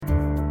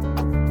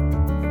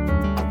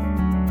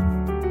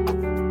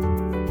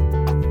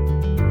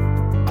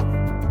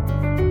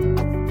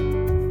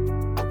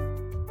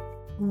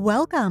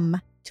Welcome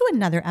to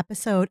another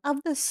episode of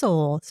the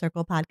Soul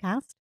Circle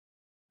podcast.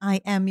 I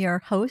am your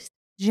host,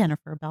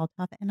 Jennifer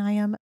Beltoff, and I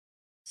am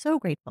so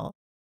grateful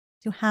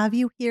to have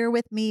you here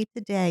with me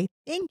today.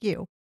 Thank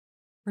you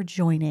for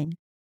joining.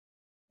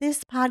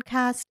 This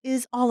podcast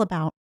is all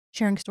about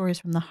sharing stories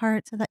from the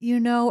heart so that you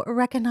know,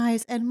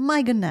 recognize, and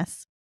my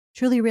goodness,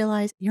 truly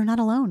realize you're not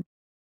alone,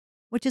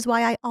 which is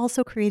why I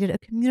also created a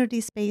community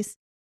space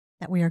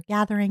that we are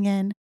gathering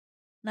in.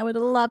 And I would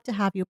love to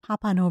have you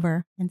pop on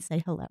over and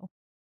say hello.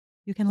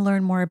 You can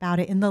learn more about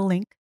it in the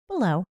link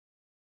below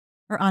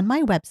or on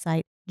my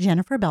website,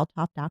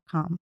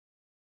 jenniferbeltoff.com.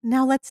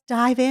 Now let's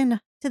dive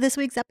in to this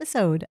week's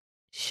episode,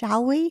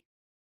 shall we?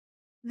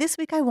 This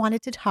week I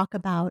wanted to talk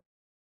about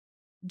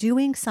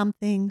doing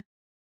something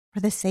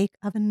for the sake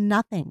of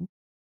nothing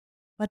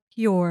but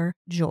pure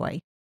joy.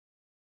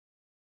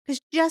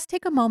 Because just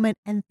take a moment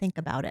and think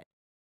about it.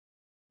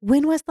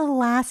 When was the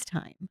last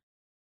time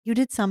you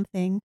did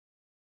something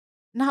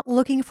not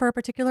looking for a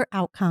particular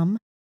outcome,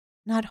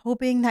 not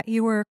hoping that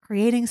you were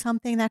creating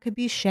something that could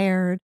be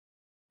shared,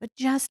 but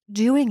just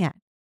doing it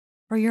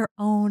for your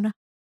own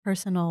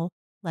personal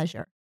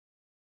pleasure?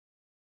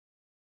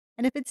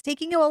 And if it's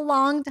taking you a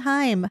long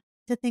time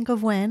to think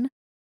of when,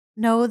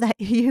 know that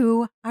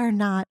you are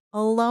not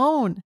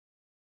alone.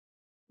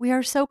 We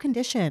are so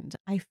conditioned,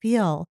 I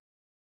feel,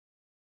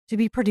 to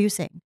be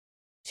producing,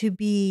 to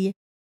be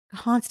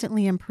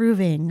constantly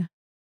improving,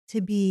 to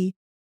be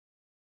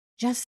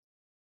just,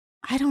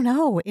 I don't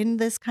know, in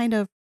this kind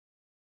of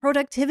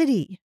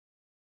productivity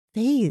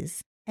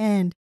phase.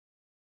 And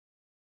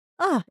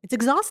it's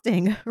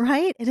exhausting,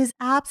 right? It is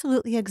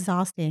absolutely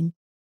exhausting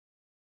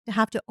to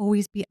have to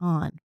always be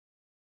on,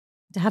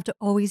 to have to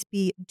always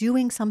be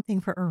doing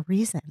something for a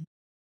reason,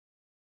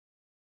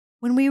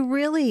 when we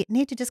really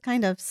need to just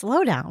kind of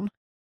slow down,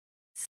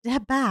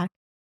 step back,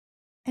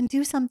 and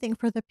do something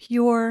for the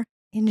pure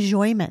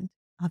enjoyment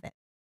of it.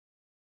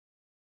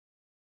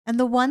 And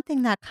the one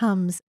thing that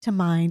comes to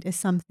mind is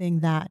something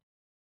that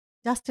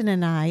Dustin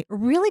and I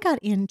really got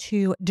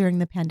into during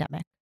the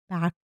pandemic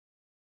back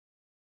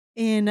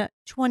in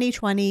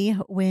 2020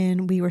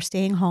 when we were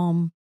staying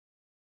home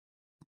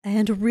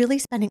and really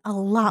spending a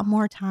lot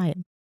more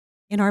time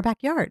in our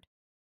backyard.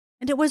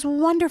 And it was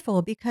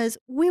wonderful because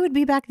we would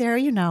be back there,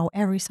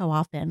 every so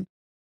often.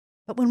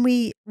 But when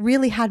we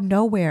really had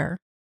nowhere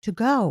to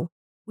go,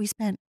 we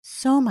spent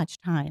so much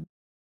time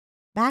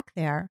back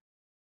there.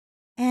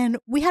 And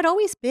we had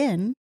always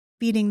been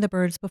feeding the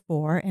birds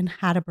before and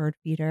had a bird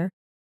feeder,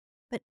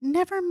 but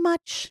never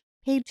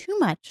paid too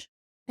much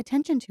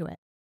attention to it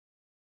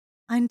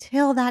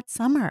until that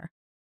summer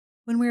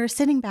when we were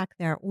sitting back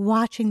there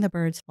watching the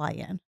birds fly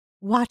in,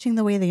 watching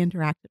the way they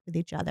interacted with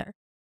each other.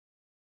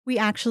 We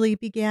actually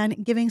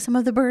began giving some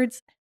of the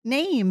birds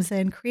names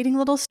and creating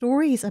little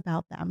stories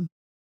about them.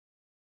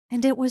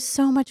 And it was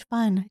so much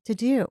fun to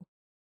do.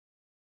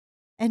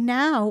 And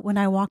now when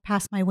I walk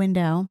past my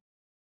window,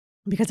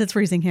 because it's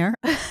freezing here,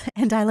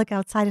 and I look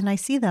outside and I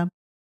see them,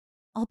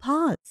 I'll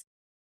pause.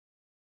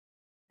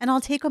 And I'll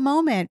take a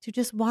moment to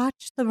just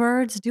watch the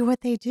birds do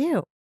what they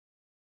do.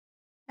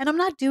 And I'm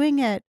not doing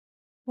it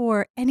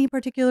for any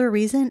particular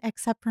reason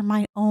except for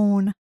my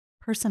own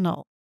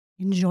personal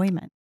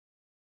enjoyment.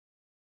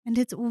 And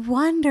it's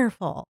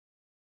wonderful.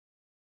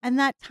 And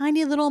that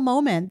tiny little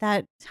moment,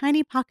 that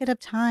tiny pocket of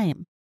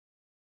time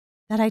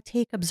that I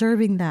take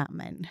observing them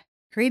and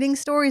creating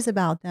stories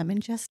about them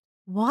and just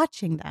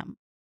watching them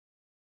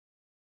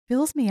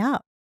fills me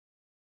up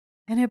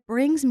and it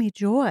brings me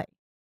joy.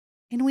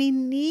 And we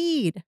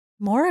need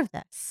more of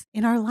this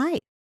in our life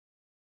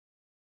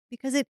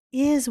because it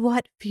is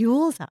what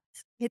fuels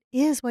us. It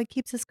is what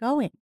keeps us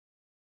going.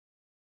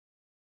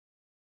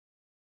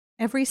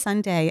 Every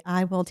Sunday,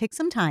 I will take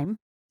some time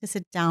to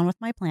sit down with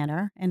my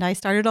planner, and I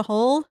started a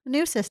whole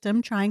new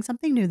system, trying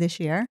something new this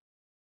year.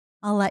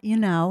 I'll let you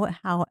know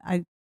how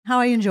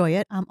I enjoy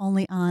it. I'm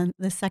only on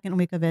the second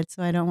week of it,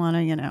 so I don't want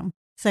to,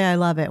 say I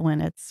love it when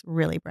it's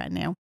really brand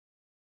new.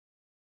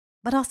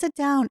 But I'll sit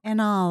down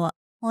and I'll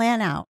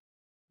plan out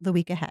the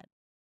week ahead,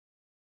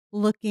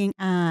 looking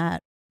at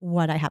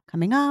what I have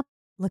coming up,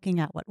 looking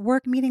at what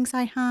work meetings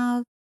I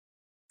have,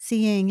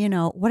 seeing,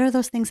 what are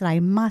those things that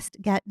I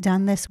must get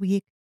done this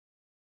week.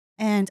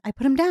 And I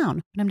put them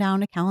down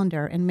on a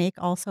calendar and make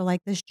also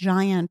like this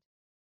giant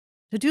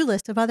to-do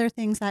list of other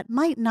things that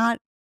might not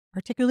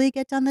particularly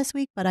get done this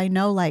week, but I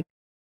know like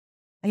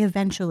I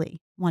eventually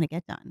want to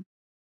get done.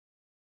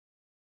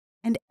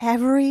 And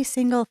every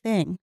single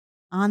thing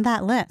on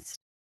that list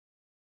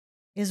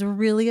is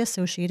really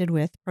associated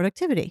with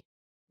productivity.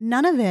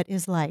 None of it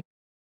is like,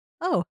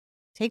 oh,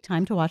 take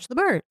time to watch the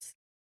birds,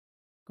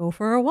 go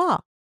for a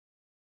walk,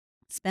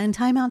 spend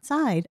time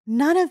outside.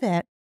 None of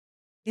it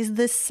is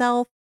this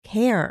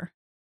self-care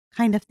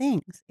kind of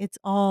things. It's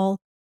all,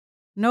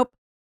 nope,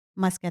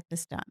 must get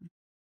this done.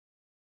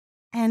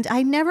 And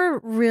I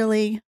never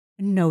really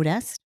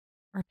noticed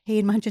or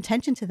paid much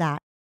attention to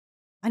that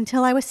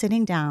until I was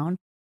sitting down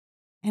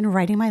and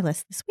writing my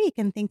list this week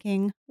and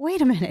thinking,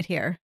 wait a minute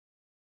here.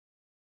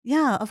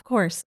 Yeah, of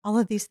course, all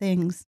of these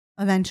things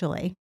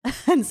eventually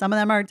And some of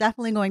them are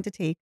definitely going to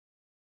take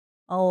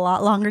a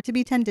lot longer to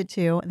be tended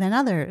to than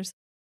others.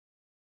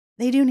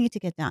 They do need to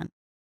get done.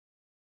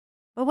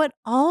 But what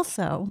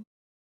also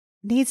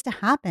needs to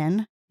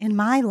happen in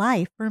my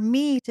life for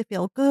me to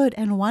feel good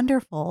and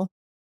wonderful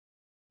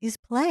is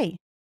play,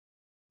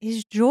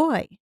 is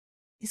joy,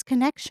 is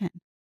connection.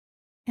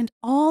 And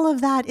all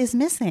of that is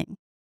missing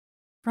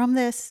from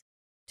this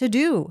to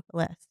do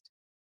list.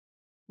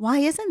 Why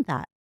isn't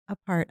that a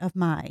part of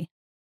my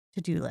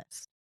to do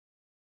list?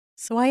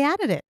 So I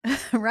added it,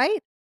 right?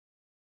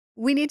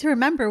 We need to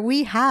remember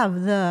we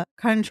have the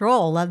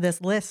control of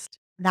this list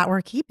that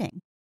we're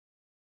keeping.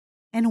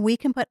 And we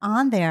can put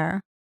on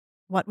there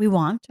what we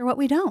want or what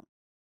we don't.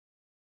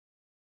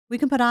 We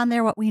can put on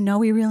there what we know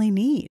we really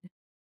need.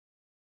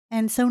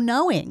 And so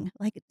knowing,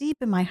 like deep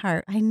in my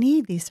heart, I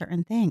need these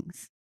certain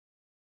things.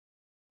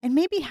 And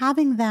maybe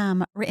having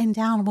them written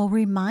down will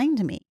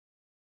remind me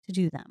to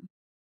do them.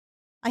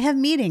 I have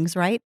meetings,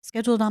 right?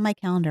 Scheduled on my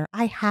calendar.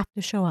 I have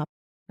to show up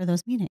for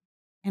those meetings.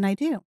 And I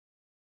do.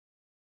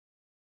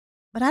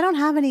 But I don't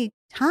have any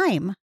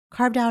time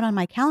carved out on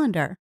my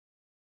calendar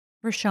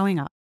for showing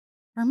up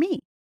for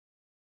me.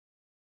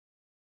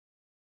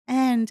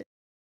 And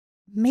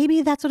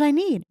maybe that's what I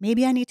need.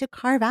 Maybe I need to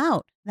carve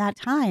out that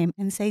time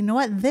and say, you know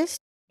what? This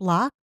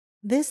block,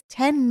 this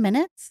 10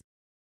 minutes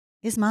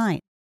is mine.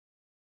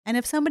 And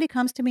if somebody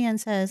comes to me and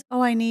says,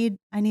 "Oh, I need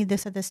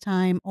this at this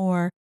time,"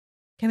 or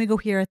 "Can we go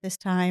here at this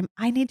time?"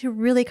 I need to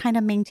really kind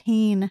of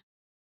maintain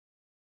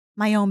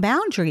my own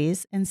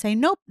boundaries and say,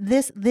 "Nope,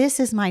 this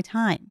is my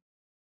time.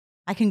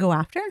 I can go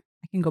after,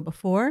 I can go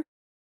before,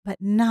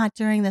 but not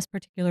during this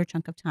particular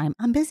chunk of time.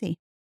 I'm busy.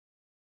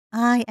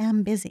 I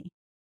am busy."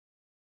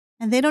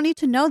 And they don't need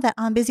to know that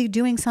I'm busy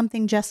doing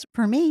something just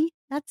for me.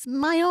 That's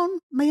my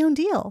own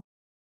deal,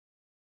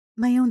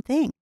 my own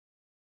thing.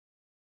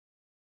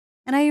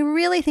 And I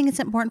really think it's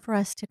important for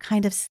us to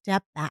kind of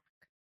step back,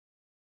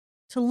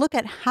 to look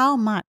at how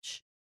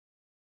much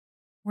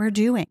we're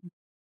doing,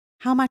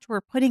 how much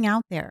we're putting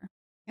out there,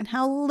 and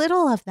how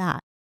little of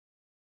that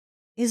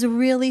is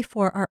really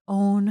for our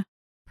own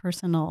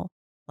personal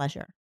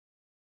pleasure.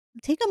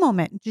 Take a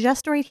moment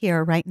just right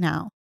here, right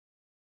now,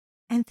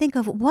 and think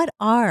of what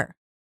are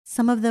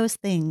some of those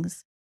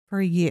things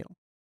for you.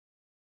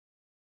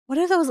 What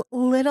are those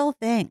little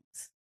things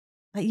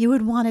that you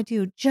would want to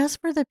do just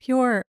for the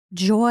pure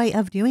joy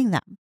of doing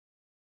them?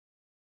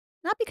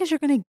 Not because you're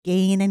going to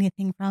gain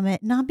anything from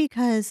it, not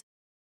because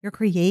you're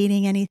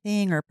creating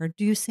anything or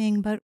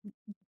producing, but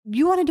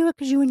you want to do it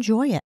because you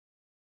enjoy it.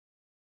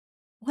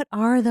 What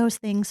are those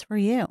things for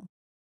you?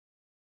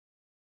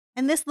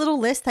 And this little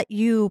list that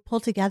you pull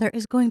together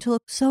is going to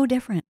look so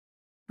different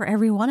for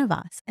every one of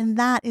us. And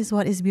that is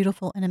what is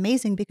beautiful and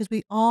amazing because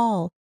we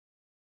all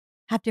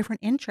have different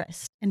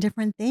interests and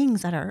different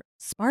things that are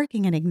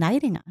sparking and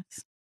igniting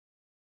us.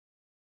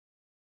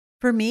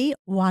 For me,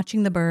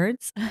 watching the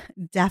birds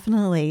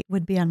definitely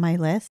would be on my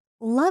list.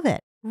 Love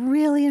it.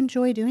 Really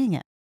enjoy doing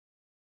it.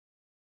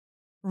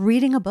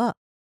 Reading a book.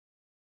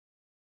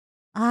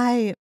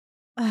 I,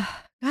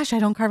 gosh, I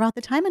don't carve out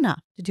the time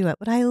enough to do it,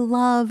 but I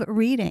love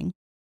reading.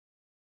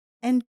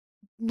 And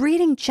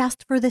reading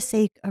just for the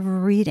sake of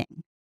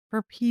reading,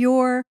 for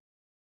pure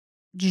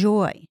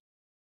joy.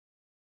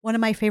 One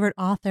of my favorite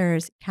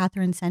authors,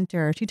 Catherine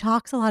Center, she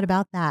talks a lot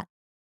about that.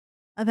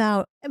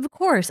 About, of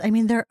course, I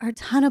mean, there are a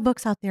ton of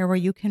books out there where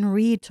you can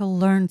read to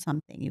learn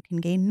something. You can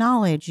gain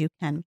knowledge, you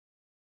can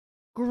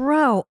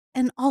grow,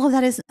 and all of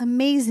that is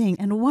amazing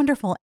and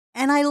wonderful.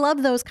 And I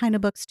love those kind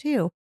of books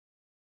too.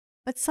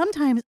 But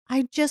sometimes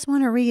I just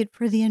want to read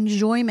for the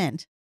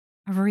enjoyment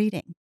of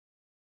reading.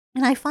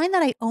 And I find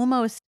that I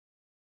almost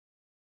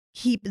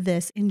keep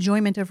this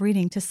enjoyment of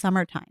reading to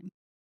summertime.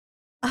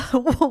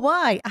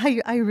 Why?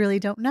 I really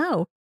don't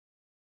know.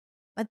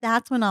 But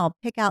that's when I'll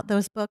pick out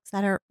those books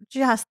that are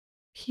just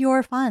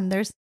pure fun.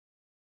 There's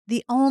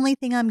the only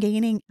thing I'm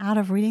gaining out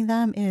of reading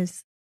them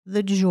is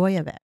the joy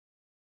of it.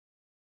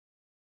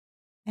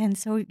 And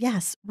so,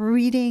 yes,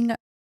 reading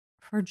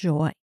for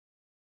joy.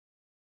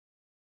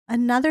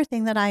 Another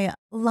thing that I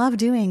love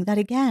doing that,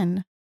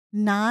 again,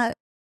 not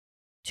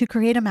to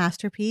create a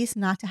masterpiece,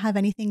 not to have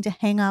anything to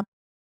hang up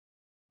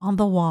on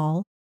the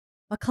wall,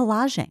 but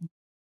collaging.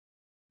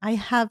 I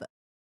have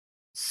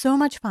so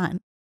much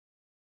fun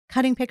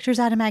cutting pictures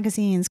out of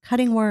magazines,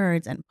 cutting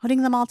words, and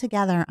putting them all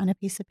together on a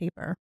piece of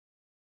paper.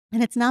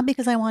 And it's not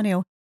because I want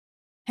to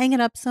hang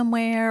it up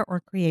somewhere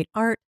or create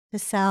art to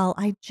sell.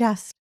 I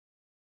just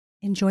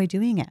enjoy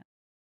doing it.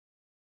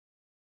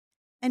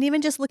 And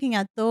even just looking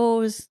at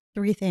those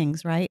three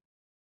things, right?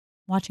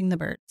 Watching the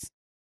birds,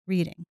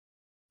 reading,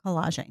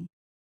 collaging,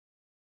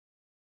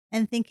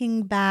 and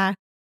thinking back,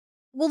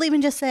 we'll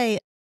even just say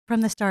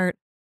from the start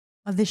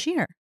of this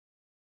year,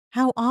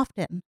 how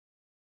often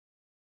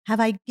have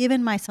I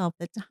given myself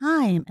the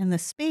time and the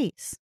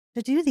space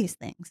to do these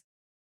things?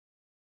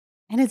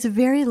 And it's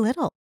very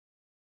little,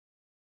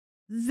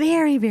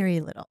 very, very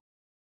little.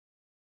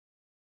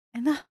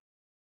 And that's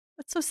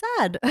so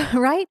sad,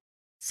 right?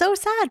 So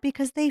sad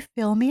because they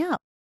fill me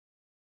up.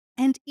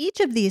 And each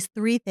of these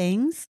three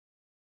things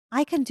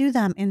I can do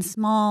them in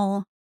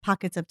small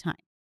pockets of time,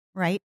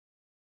 right?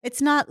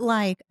 It's not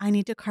like I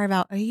need to carve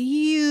out a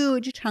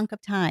huge chunk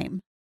of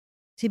time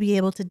to be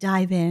able to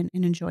dive in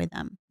and enjoy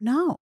them.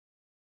 No,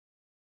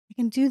 I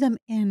can do them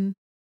in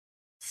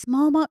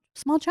small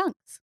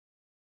chunks.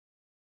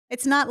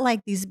 It's not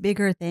like these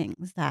bigger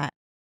things that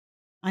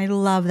I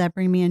love that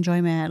bring me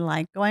enjoyment,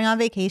 like going on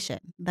vacation.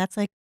 That's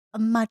like a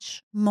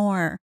much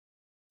more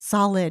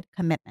solid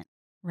commitment,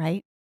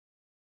 right?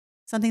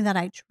 Something that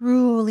I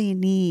truly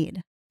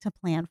need to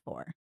plan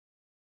for.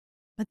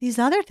 But these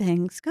other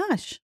things,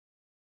 gosh,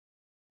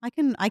 I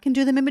can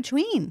do them in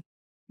between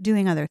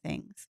doing other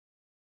things.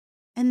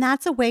 And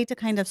that's a way to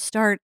kind of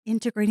start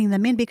integrating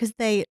them in because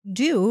they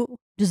do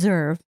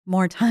deserve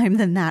more time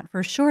than that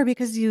for sure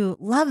because you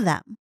love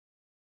them.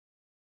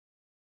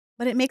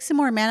 But it makes it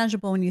more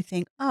manageable when you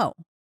think, "Oh,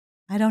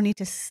 I don't need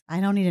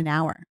an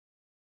hour.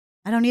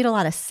 I don't need a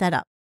lot of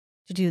setup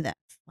to do this.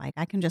 Like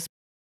I can just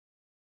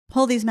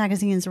pull these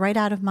magazines right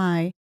out of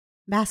my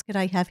basket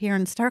I have here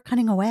and start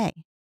cutting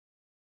away.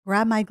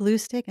 Grab my glue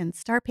stick and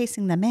start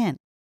pasting them in."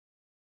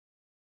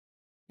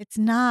 It's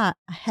not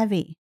a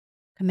heavy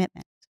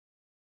commitment.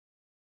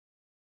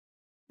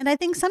 And I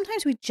think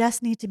sometimes we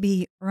just need to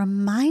be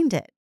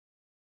reminded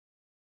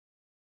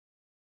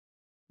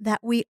that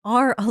we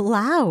are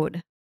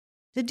allowed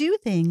to do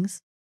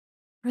things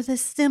for the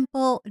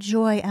simple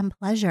joy and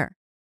pleasure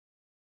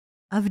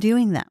of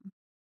doing them.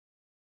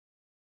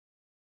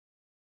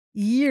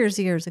 Years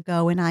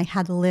ago, when I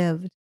had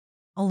lived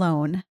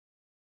alone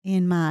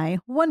in my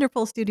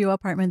wonderful studio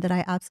apartment that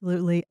I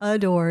absolutely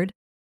adored,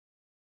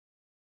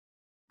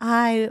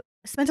 I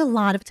spent a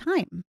lot of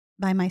time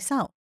by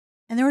myself.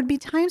 And there would be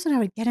times when I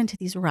would get into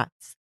these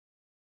ruts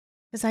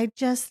because I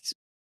just,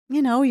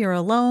 you're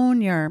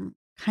alone, you're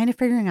kind of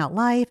figuring out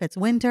life. It's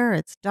winter,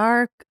 it's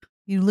dark,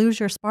 you lose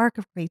your spark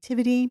of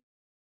creativity.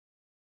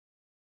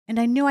 And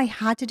I knew I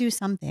had to do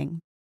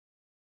something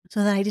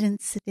so that I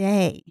didn't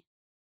stay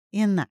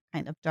in that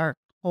kind of dark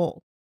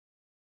hole.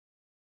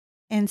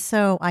 And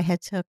so I had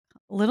took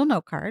little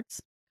note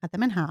cards, cut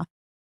them in half,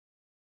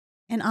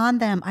 and on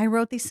them I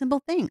wrote these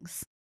simple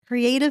things,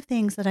 creative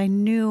things that I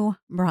knew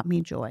brought me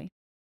joy,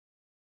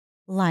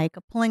 like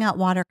pulling out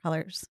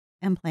watercolors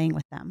and playing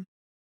with them,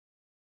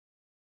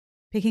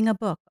 picking a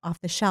book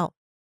off the shelf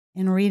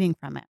and reading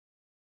from it,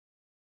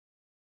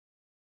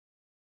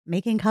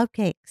 making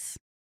cupcakes,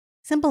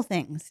 simple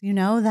things,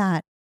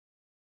 that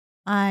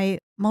I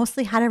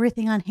mostly had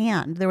everything on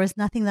hand. There was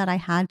nothing that I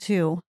had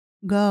to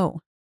go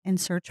and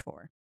search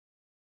for.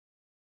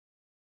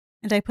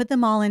 And I put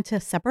them all into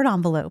separate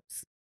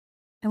envelopes.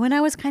 And when I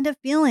was kind of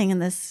feeling in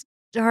this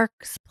dark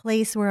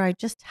place where I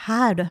just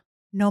had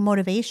no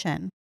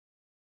motivation,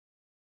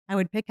 I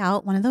would pick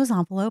out one of those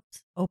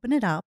envelopes, open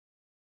it up,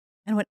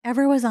 and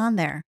whatever was on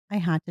there, I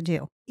had to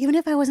do. Even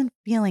if I wasn't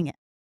feeling it,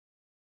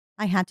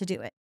 I had to do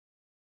it.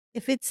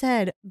 If it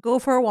said, go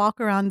for a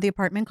walk around the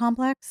apartment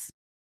complex,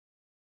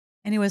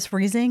 and it was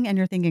freezing and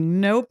you're thinking,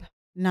 nope,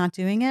 not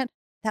doing it,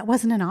 that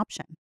wasn't an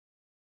option.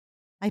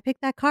 I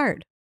picked that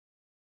card.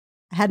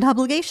 I had an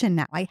obligation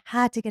now. I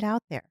had to get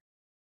out there.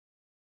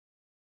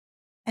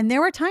 And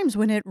there were times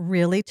when it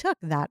really took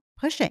that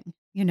pushing,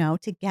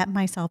 to get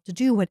myself to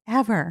do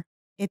whatever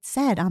it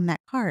said on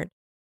that card.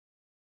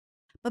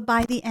 But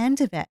by the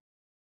end of it,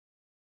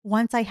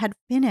 once I had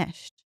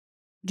finished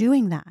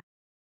doing that,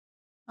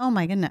 oh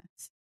my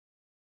goodness,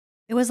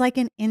 it was like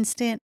an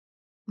instant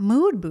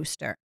mood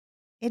booster.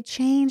 It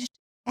changed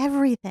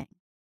everything.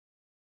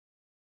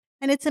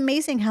 And it's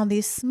amazing how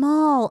these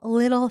small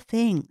little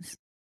things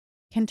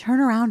can turn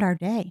around our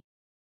day,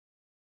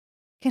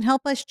 can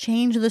help us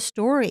change the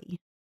story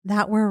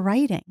that we're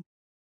writing.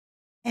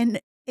 And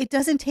it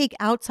doesn't take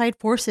outside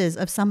forces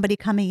of somebody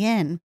coming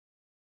in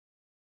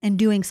and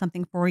doing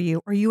something for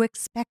you or you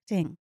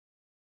expecting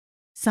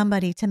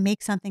somebody to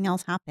make something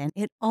else happen.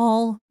 It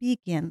all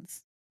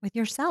begins with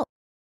yourself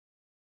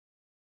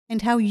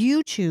and how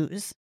you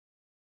choose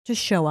to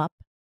show up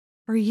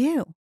for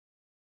you.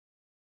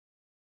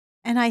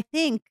 And I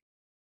think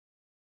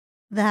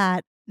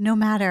that no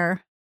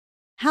matter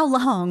how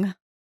long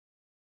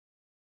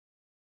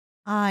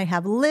I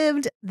have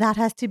lived, that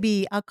has to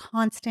be a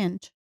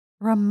constant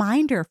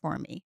reminder for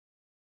me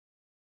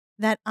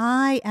that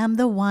I am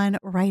the one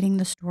writing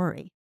the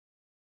story.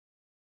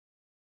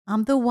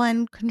 I'm the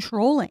one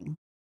controlling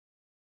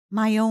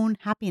my own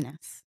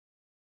happiness.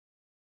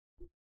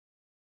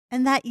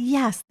 And that,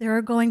 yes, there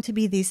are going to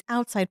be these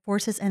outside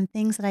forces and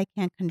things that I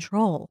can't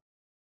control.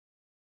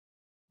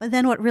 But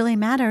then what really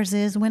matters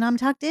is when I'm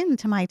tucked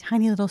into my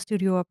tiny little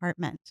studio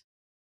apartment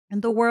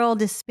and the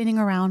world is spinning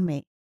around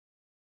me.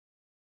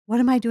 What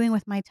am I doing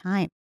with my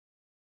time?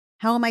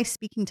 How am I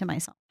speaking to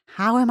myself?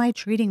 How am I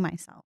treating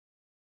myself?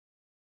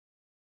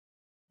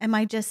 Am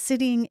I just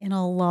sitting in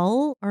a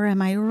lull or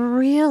am I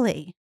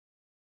really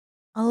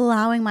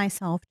allowing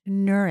myself to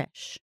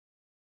nourish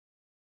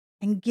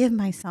and give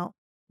myself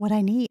what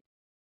I need?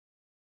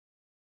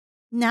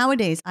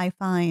 Nowadays, I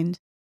find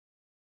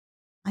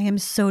I am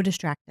so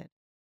distracted.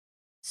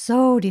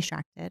 So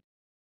distracted.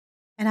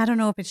 And I don't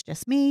know if it's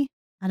just me.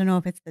 I don't know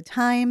if it's the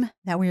time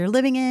that we are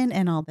living in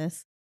and all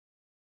this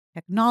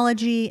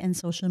technology and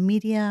social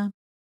media,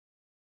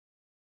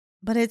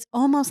 but it's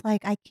almost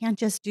like I can't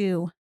just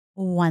do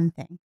one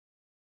thing.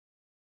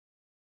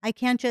 I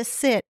can't just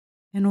sit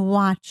and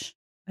watch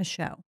a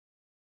show.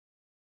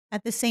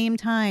 At the same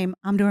time,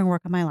 I'm doing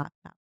work on my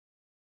laptop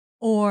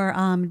or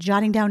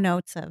jotting down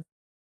notes of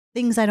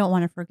things I don't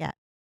want to forget,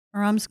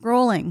 or I'm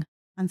scrolling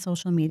on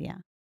social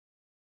media.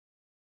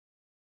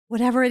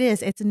 Whatever it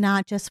is, it's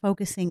not just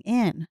focusing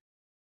in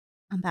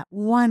on that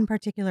one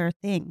particular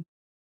thing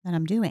that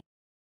I'm doing.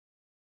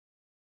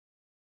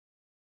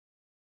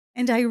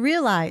 And I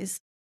realize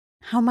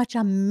how much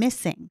I'm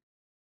missing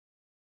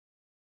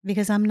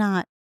because I'm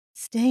not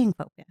staying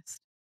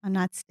focused. I'm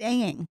not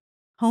staying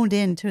honed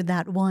into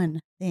that one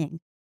thing.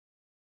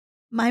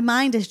 My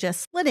mind is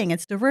just splitting,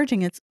 it's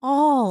diverging, it's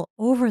all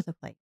over the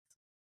place.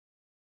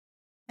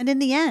 And in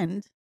the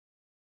end,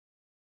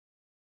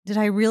 did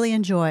I really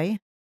enjoy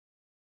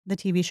the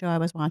TV show I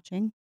was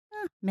watching?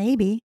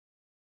 Maybe.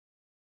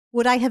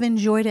 Would I have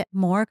enjoyed it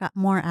more, got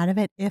more out of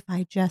it if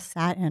I just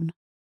sat and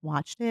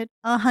watched it?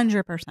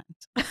 100%.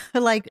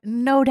 Like,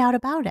 no doubt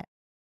about it.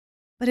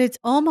 But it's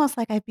almost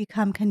like I've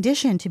become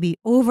conditioned to be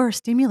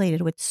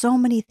overstimulated with so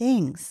many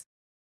things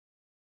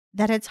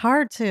that it's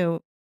hard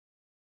to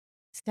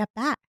step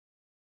back.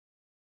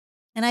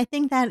 And I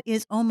think that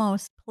is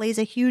almost plays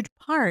a huge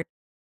part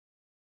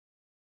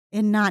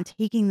in not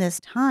taking this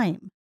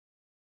time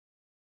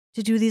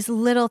to do these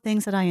little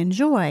things that I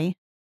enjoy,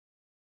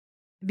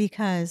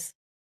 because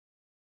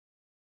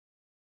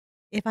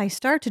if I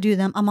start to do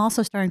them, I'm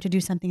also starting to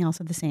do something else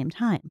at the same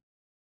time.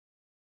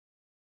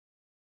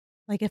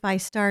 Like if I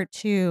start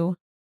to,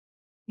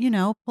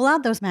 pull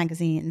out those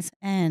magazines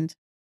and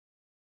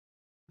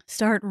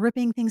start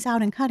ripping things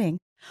out and cutting.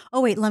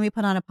 Oh, wait, let me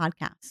put on a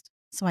podcast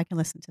so I can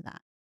listen to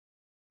that.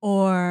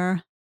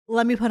 Or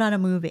let me put on a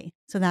movie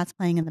so that's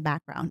playing in the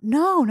background.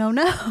 No, no,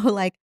 no.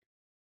 Like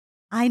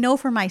I know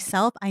for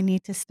myself, I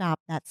need to stop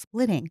that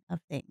splitting of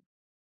things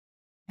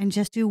and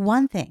just do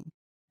one thing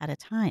at a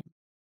time.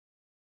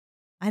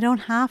 I don't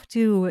have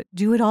to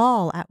do it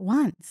all at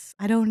once.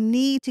 I don't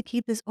need to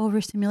keep this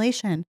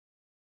overstimulation.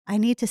 I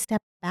need to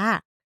step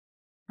back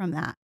from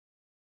that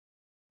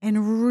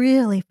and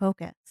really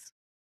focus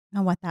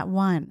on what that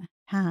one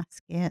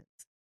task is.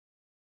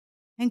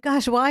 And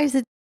gosh, why is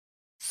it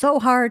so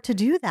hard to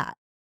do that?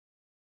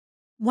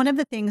 One of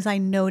the things I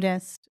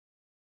noticed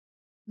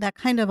that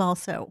kind of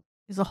also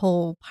is a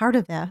whole part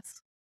of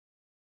this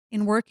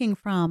in working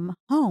from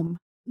home,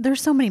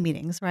 there's so many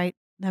meetings, right,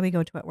 that we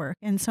go to at work,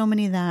 and so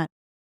many that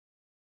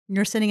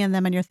you're sitting in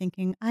them and you're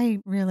thinking, I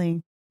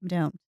really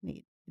don't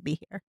need to be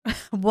here.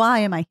 Why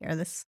am I here?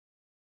 This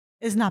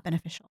is not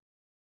beneficial.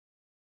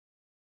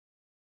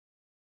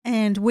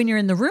 And when you're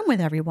in the room with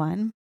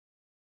everyone,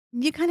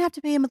 you kind of have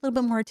to pay them a little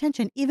bit more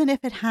attention, even if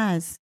it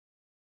has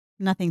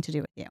nothing to do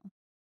with you,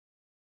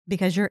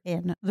 because you're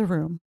in the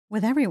room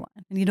with everyone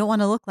and you don't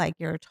want to look like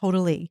you're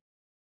totally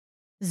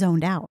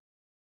zoned out.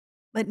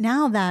 But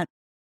now that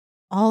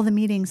all the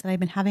meetings that I've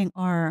been having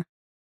are,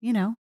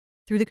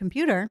 through the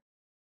computer,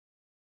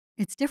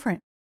 it's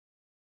different.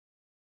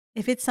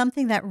 If it's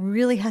something that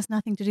really has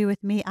nothing to do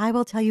with me, I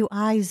will tell you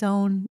I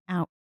zone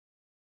out.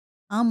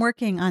 I'm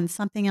working on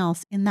something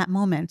else in that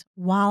moment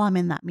while I'm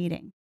in that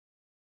meeting.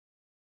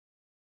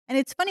 And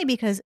it's funny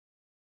because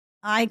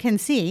I can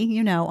see,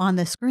 on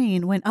the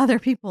screen when other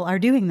people are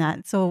doing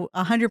that. So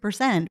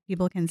 100%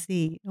 people can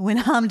see when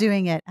I'm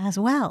doing it as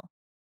well.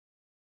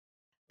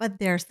 But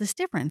there's this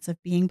difference of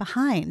being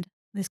behind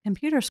this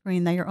computer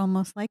screen that you're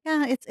almost like,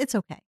 it's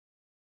okay.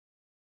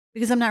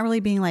 Because I'm not really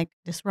being like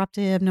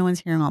disruptive. No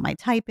one's hearing all my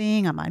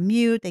typing. I'm on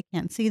mute. They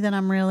can't see that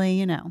I'm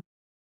really,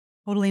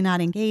 totally not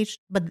engaged,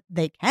 but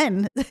they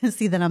can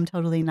see that I'm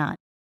totally not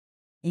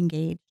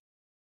engaged.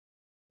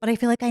 But I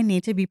feel like I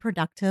need to be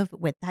productive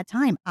with that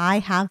time. I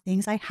have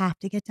things I have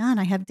to get done.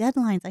 I have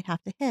deadlines I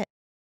have to hit.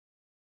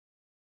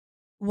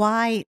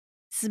 Why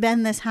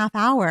spend this half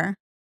hour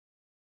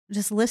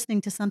just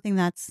listening to something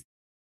that's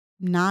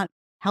not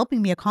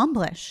helping me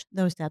accomplish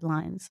those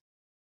deadlines?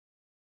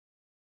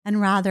 And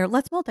rather,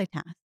 let's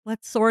multitask.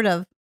 Let's sort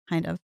of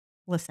kind of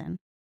listen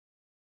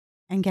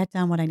and get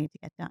done what I need to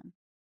get done.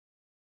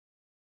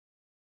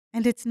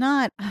 And it's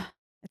not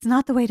it's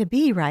not the way to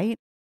be, right?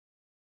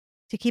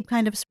 To keep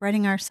kind of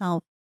spreading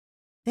ourselves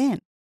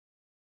thin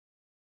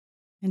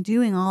and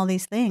doing all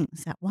these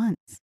things at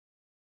once.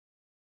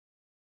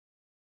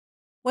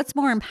 What's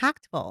more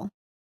impactful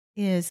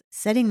is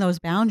setting those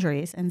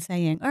boundaries and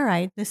saying, all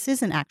right, this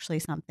isn't actually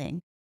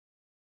something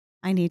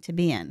I need to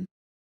be in.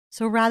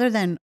 So rather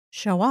than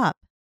show up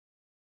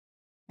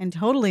and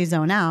totally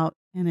zone out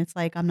and it's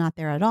like I'm not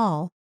there at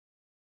all,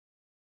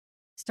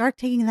 start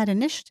taking that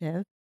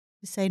initiative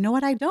to say, know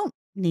what, I don't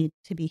need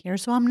to be here,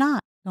 so I'm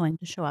not going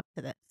to show up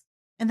to this.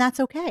 And that's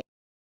okay.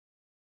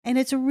 And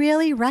it's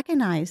really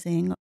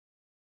recognizing,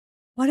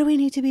 what do we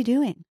need to be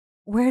doing?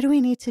 Where do we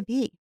need to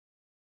be?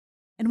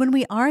 And when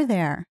we are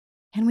there,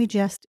 can we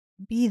just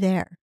be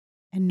there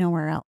and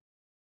nowhere else?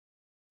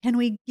 Can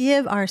we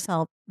give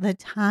ourselves the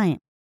time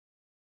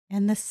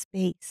and the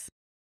space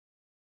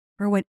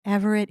for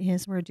whatever it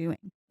is we're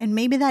doing. And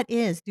maybe that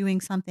is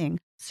doing something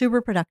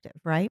super productive,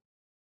 right?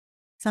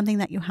 Something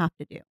that you have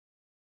to do.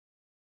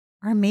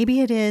 Or maybe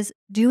it is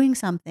doing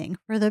something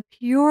for the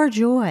pure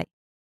joy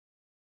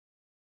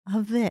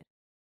of it.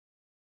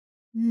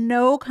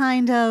 No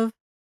kind of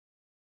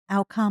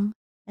outcome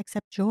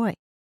except joy.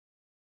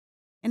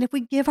 And if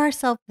we give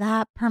ourselves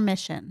that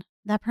permission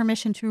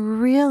to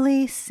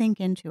really sink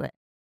into it,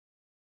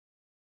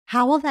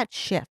 how will that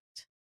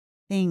shift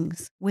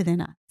things within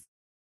us?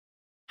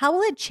 How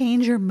will it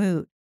change your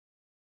mood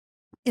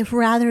if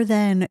rather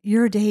than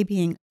your day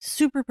being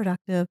super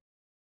productive,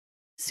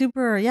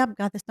 super, yep,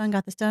 got this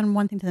done,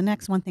 one thing to the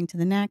next, one thing to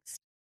the next,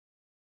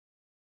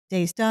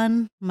 day's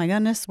done, oh my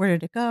goodness, where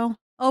did it go?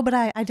 Oh, but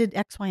I did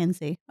X, Y, and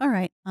Z. All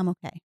right, I'm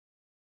okay.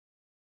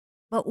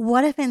 But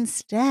what if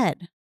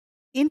instead,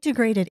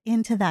 integrated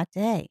into that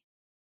day,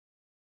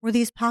 were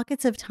these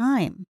pockets of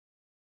time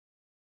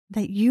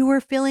that you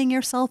were filling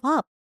yourself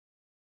up,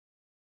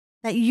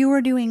 that you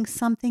were doing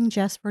something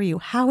just for you?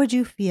 How would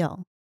you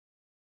feel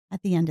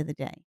at the end of the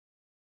day?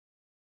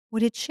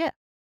 Would it shift?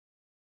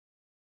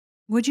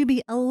 Would you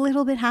be a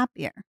little bit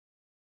happier?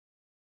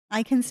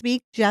 I can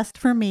speak just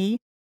for me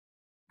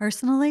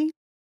personally,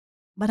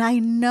 but I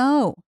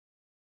know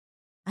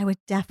I would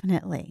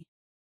definitely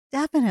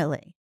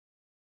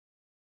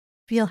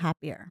feel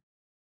happier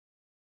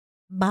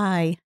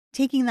by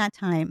taking that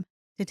time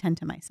to tend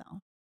to myself.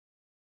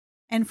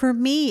 And for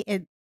me,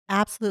 it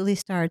absolutely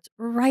starts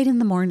right in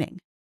the morning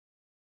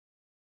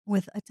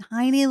with a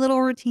tiny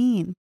little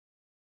routine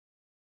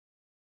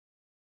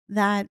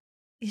that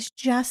is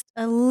just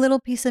a little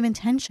piece of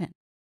intention.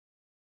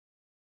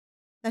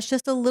 That's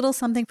just a little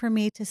something for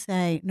me to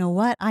say, know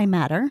what? I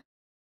matter.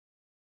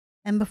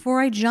 And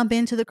before I jump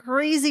into the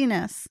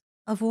craziness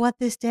of what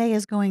this day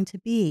is going to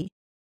be,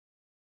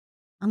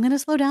 I'm going to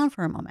slow down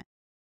for a moment.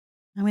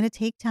 I'm going to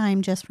take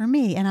time just for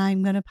me, and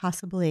I'm going to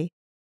possibly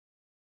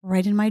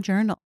write in my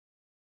journal,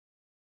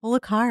 pull a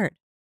card,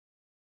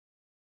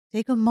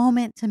 take a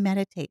moment to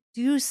meditate,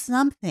 do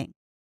something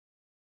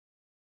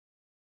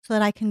so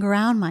that I can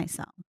ground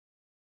myself,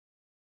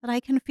 that I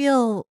can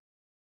feel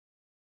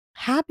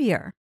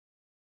happier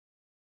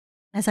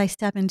as I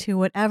step into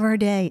whatever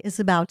day is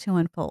about to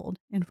unfold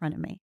in front of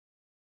me.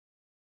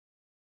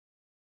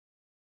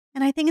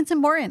 And I think it's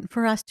important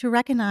for us to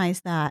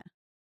recognize that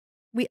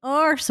we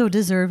are so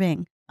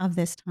deserving of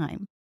this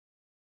time.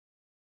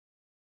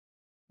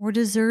 We're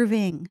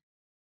deserving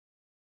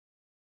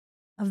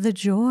of the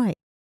joy,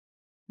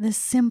 the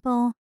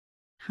simple,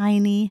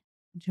 tiny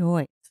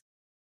joys.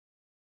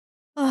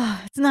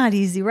 Oh, it's not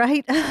easy,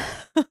 right?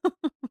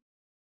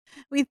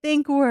 We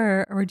think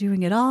we're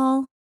doing it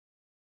all.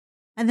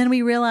 And then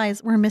we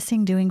realize we're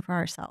missing doing for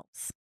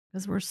ourselves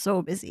because we're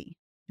so busy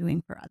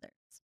doing for others.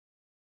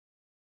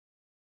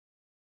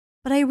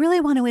 But I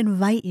really want to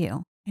invite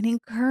you and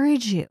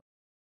encourage you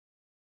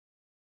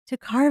to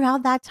carve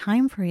out that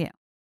time for you,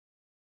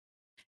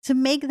 to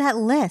make that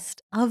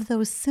list of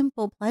those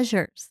simple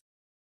pleasures.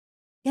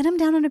 Get them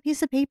down on a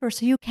piece of paper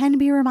so you can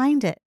be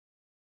reminded.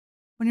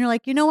 When you're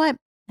like, you know what?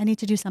 I need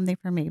to do something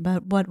for me,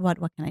 but what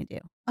can I do?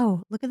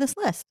 Oh, look at this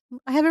list.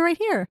 I have it right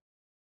here.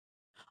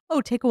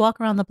 Oh, take a walk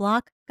around the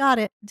block. Got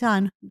it.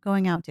 Done.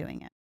 Going out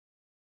doing it.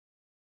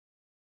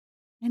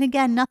 And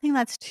again, nothing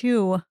that's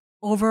too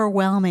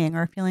overwhelming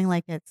or feeling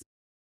like it's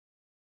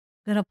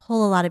going to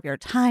pull a lot of your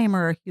time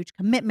or a huge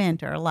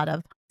commitment or a lot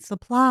of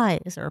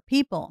supplies or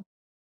people,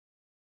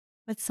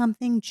 but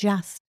something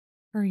just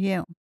for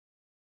you.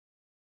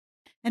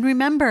 And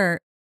remember,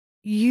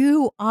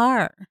 you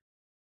are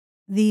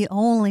the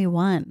only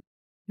one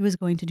who is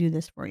going to do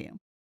this for you.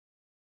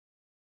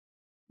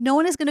 No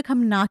one is going to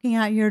come knocking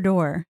at your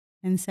door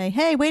and say,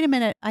 hey, wait a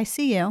minute, I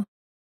see you.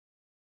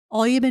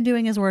 All you've been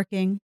doing is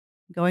working,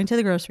 going to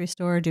the grocery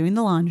store, doing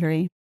the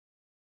laundry.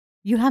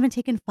 You haven't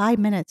taken 5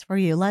 minutes for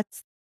you.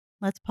 Let's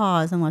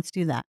pause and let's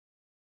do that.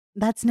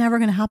 That's never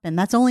going to happen.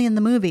 That's only in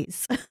the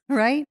movies,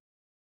 right?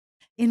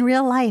 In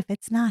real life,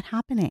 it's not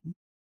happening.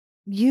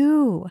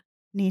 You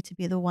need to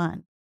be the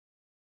one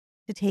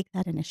to take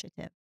that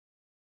initiative.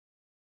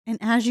 And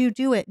as you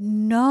do it,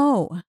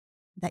 know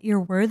that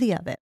you're worthy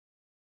of it,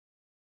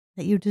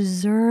 that you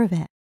deserve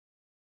it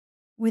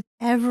with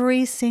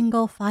every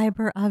single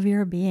fiber of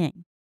your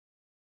being.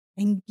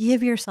 And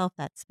give yourself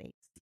that space.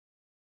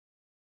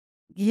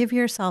 Give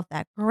yourself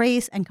that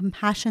grace and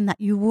compassion that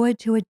you would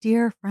to a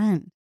dear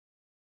friend.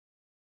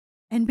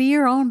 And be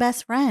your own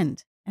best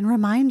friend and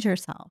remind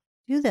yourself,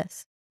 do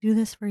this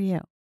for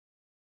you.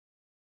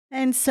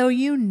 And so,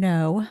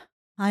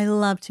 I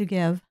love to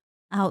give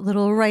out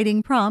little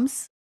writing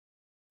prompts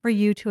for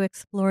you to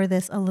explore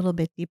this a little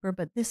bit deeper,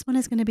 but this one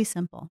is going to be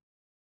simple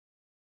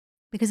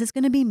because it's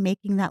going to be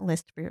making that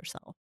list for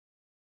yourself.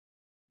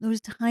 Those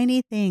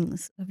tiny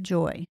things of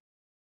joy.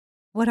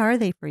 What are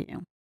they for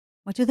you?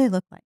 What do they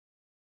look like?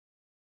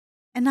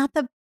 And not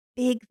the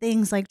big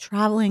things like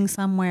traveling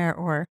somewhere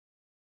or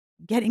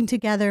getting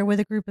together with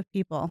a group of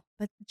people,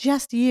 but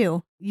just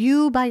you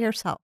by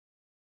yourself.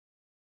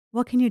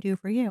 What can you do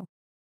for you?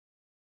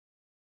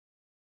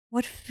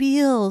 what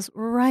feels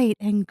right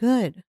and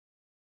good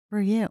for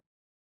you,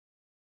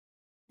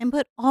 and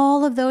put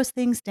all of those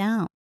things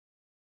down.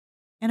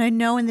 And I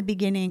know in the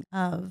beginning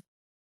of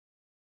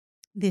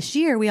this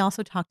year, we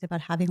also talked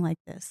about having like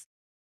this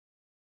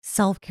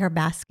self-care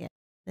basket,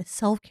 this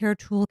self-care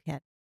toolkit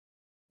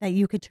that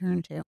you could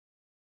turn to.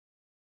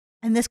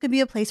 And this could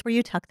be a place where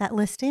you tuck that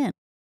list in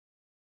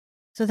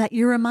so that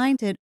you're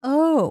reminded,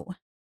 oh,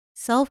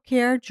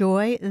 self-care,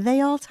 joy,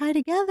 they all tie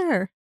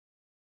together.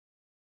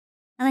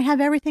 And I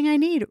have everything I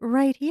need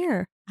right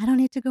here. I don't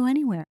need to go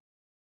anywhere.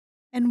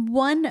 And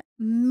one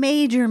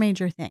major,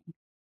 major thing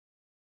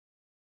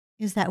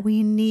is that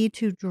we need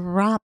to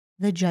drop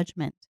the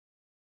judgment.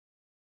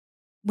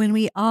 When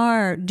we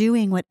are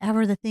doing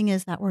whatever the thing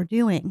is that we're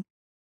doing,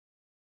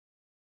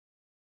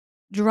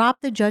 drop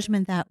the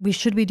judgment that we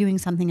should be doing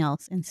something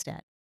else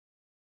instead.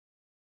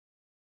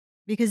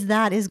 Because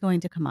that is going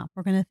to come up.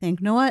 We're going to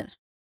think, you know what?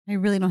 I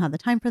really don't have the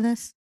time for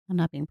this. I'm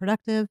not being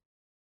productive.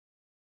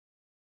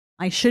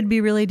 I should be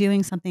really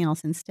doing something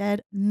else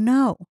instead.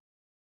 No.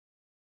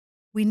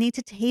 We need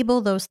to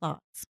table those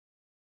thoughts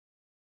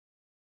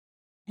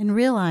and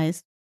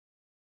realize,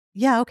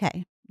 yeah,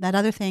 okay, that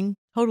other thing,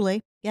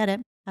 totally get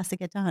it, has to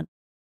get done.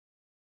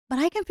 But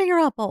I can figure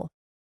out both.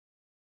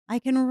 I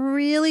can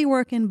really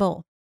work in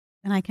both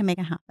and I can make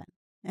it happen.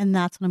 And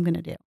that's what I'm going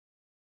to do.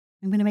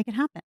 I'm going to make it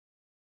happen.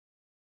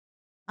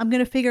 I'm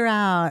going to figure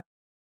out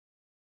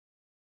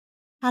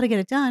how to get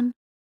it done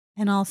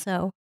and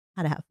also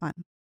how to have fun.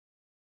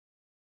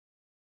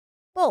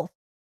 Both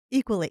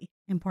equally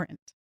important,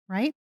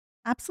 right?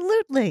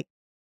 Absolutely.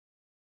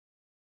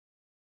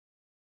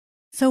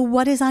 So,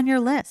 what is on your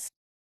list?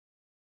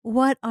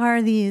 What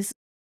are these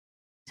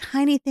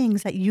tiny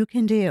things that you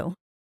can do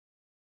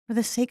for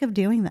the sake of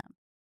doing them?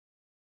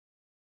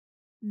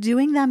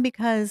 Doing them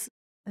because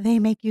they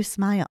make you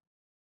smile.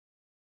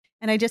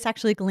 And I just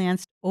actually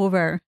glanced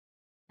over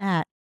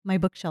at my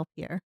bookshelf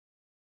here.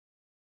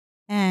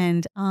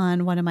 And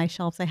on one of my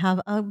shelves, I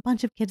have a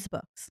bunch of kids'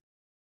 books.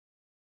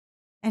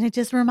 And it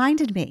just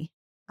reminded me,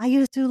 I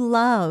used to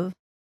love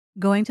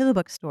going to the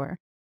bookstore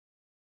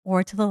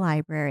or to the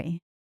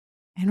library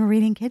and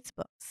reading kids'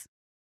 books.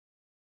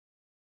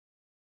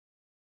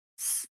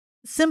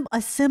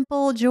 A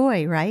simple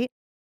joy, right?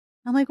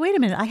 I'm like, wait a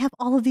minute, I have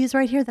all of these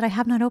right here that I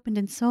have not opened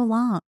in so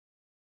long.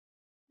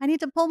 I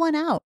need to pull one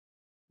out,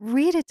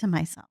 read it to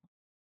myself.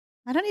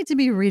 I don't need to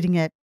be reading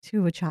it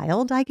to a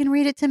child. I can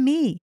read it to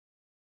me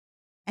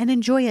and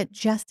enjoy it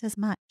just as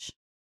much.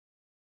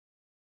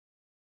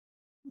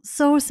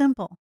 So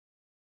simple.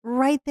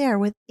 Right there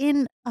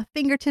within a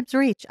fingertip's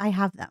reach, I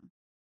have them.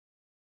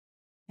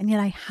 And yet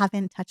I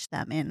haven't touched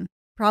them in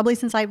probably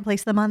since I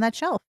placed them on that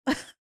shelf,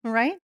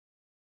 right?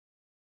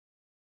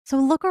 So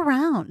look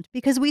around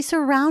because we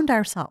surround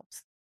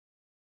ourselves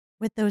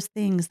with those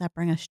things that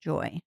bring us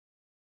joy.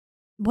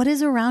 What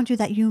is around you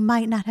that you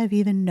might not have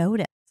even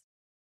noticed?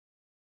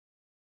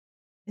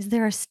 Is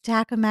there a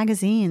stack of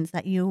magazines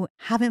that you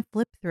haven't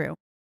flipped through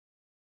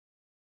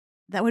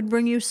that would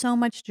bring you so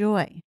much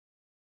joy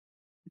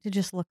to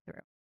just look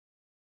through?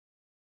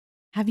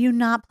 Have you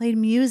not played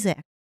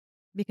music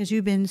because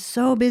you've been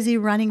so busy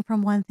running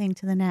from one thing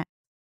to the next?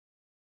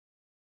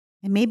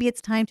 And maybe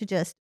it's time to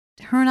just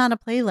turn on a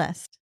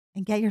playlist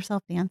and get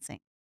yourself dancing.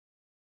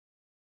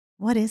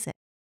 What is it?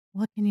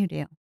 What can you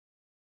do?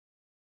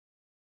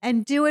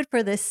 And do it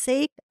for the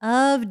sake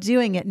of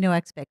doing it. No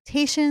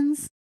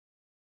expectations,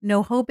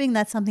 no hoping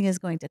that something is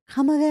going to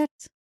come of it,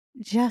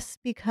 just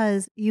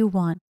because you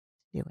want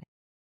to do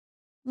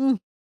it.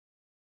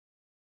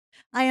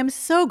 I am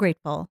so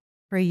grateful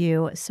for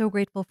you, so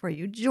grateful for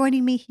you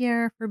joining me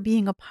here, for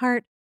being a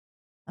part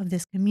of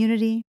this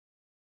community.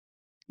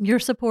 Your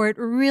support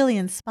really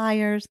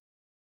inspires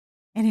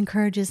and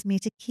encourages me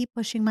to keep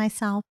pushing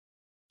myself,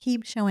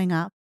 keep showing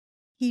up,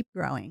 keep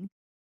growing.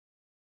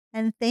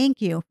 And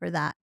thank you for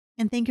that.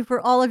 And thank you for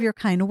all of your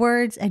kind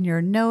words and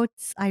your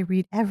notes. I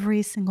read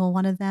every single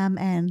one of them,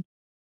 and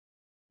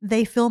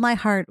they fill my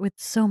heart with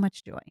so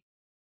much joy.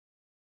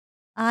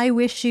 I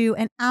wish you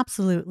an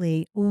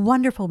absolutely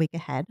wonderful week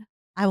ahead.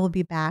 I will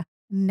be back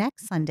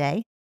next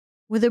Sunday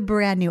with a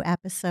brand new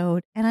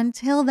episode. And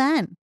until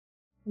then,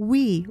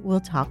 we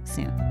will talk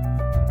soon.